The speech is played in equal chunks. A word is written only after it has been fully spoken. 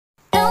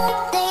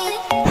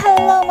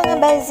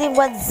easy,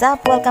 what's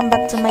up? Welcome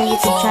back to my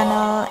YouTube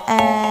channel,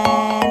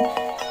 and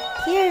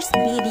here's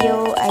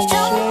video I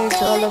share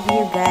to all of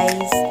you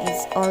guys.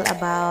 It's all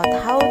about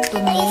how to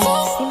make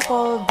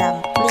simple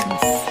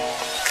dumplings.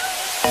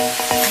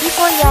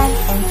 Before yan,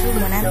 entry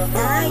muna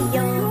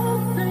tayo.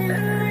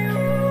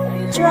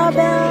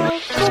 Travel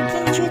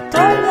cooking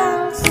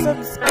tutorial,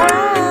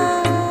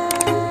 subscribe.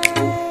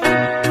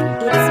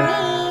 It's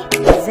me,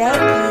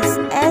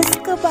 Hezequiel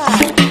Escobar.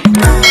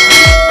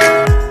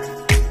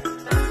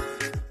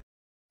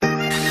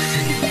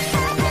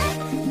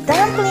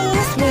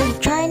 Dumplings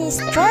with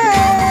Chinese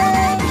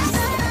tribes.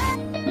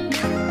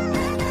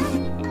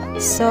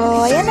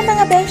 So, ayan na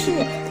mga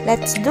beshi.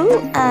 Let's do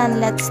and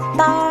let's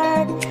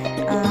start.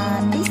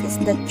 This is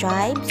the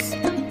chives,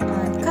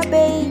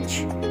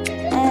 cabbage,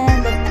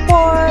 and the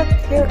pork.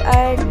 Here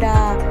are the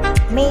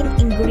main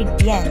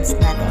ingredients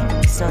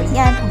natin. So,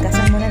 yan.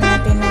 Hugasan muna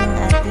natin ng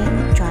ating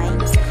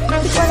chives.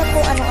 Hindi ko alam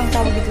kung ano ang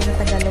tawag dito sa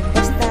Tagalog.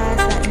 Basta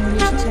sa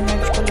English,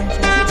 sinerch ko lang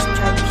siya is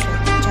chives.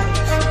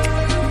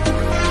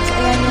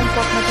 Yung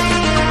pork natin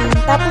ngayon.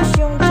 Tapos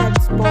yung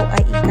chives po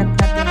ay ikat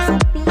natin sa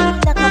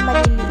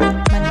pinakamaliliit.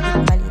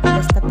 Maliit.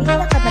 Basta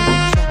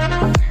pinakamaliit siya.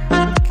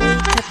 Okay,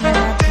 cut na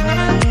natin.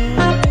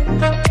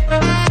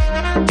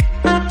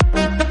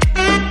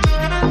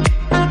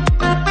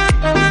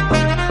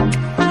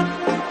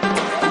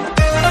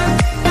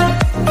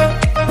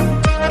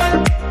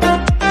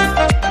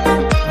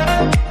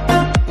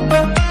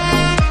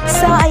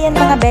 So, ayan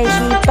mga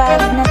beshi.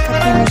 Pag nakat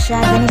na siya,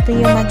 ganito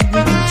yung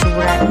magiging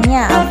itsura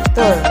niya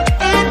after.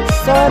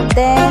 So,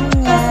 then,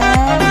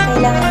 yan,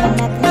 kailangan lang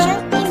natin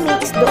siyang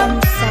i-mix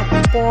doon sa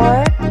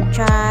pork,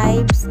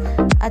 chives,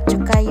 at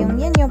saka yung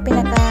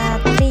pinaka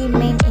 3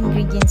 main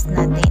ingredients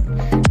natin.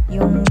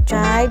 Yung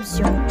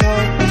chives, yung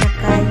pork, at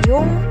saka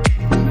yung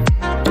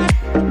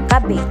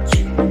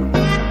cabbage.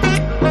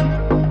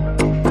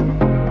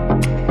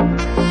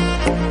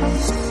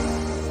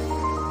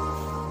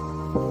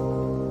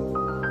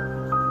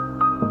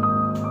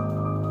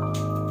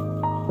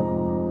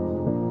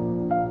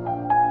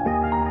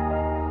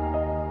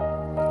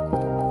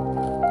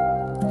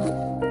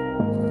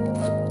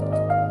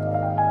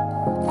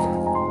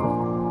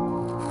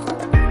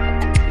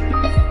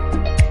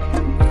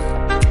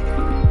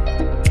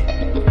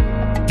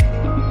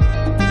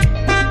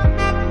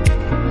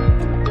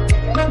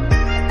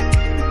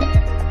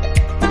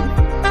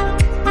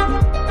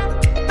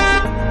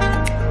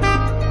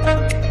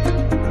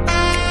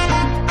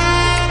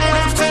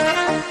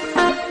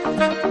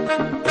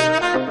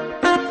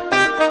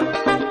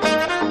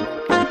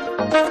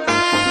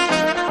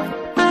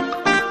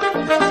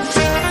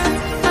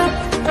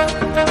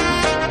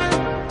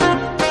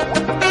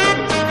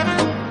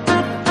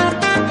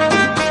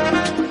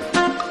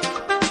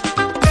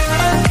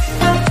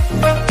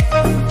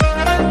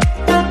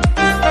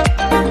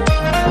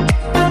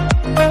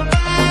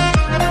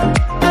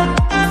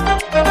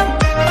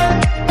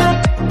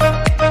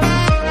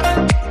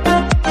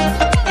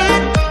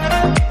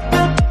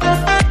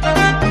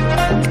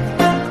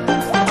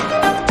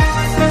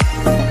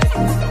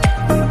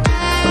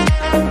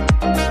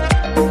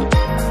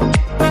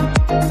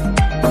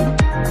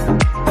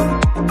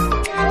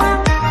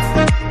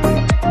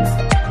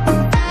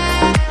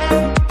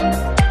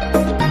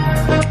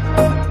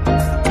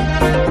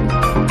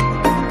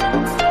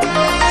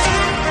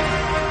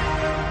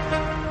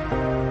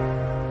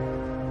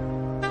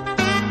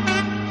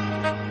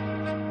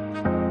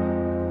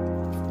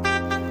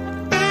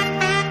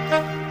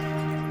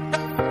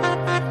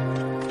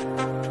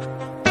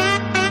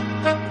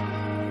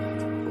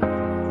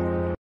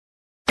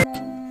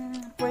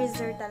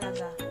 Freezer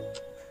talaga.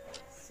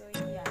 So,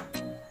 yan.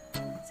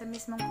 Sa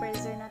mismong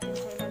freezer natin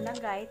siya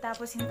ilalagay.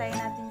 Tapos, hintayin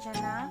natin siya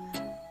na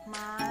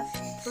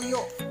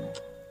matuyo.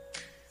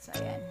 So,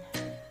 ayan.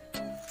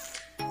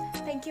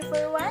 Thank you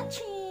for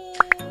watching.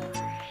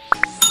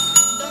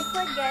 Don't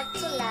forget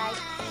to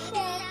like,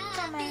 share,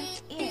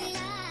 comment,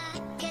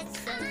 and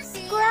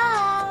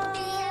subscribe.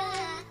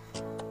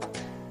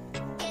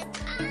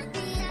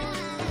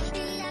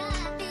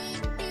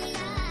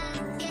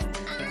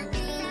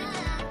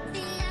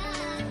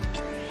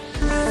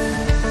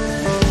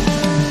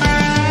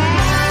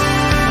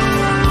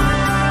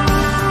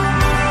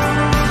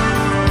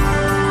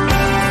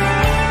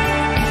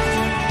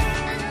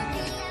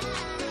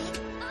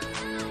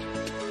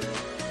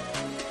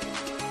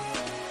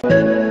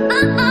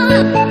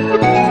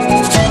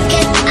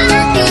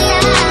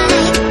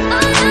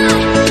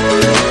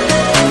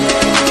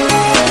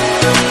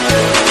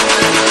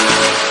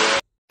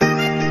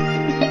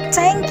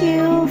 Thank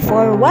you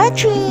for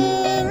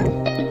watching.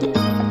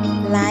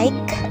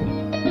 Like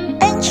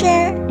and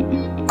share.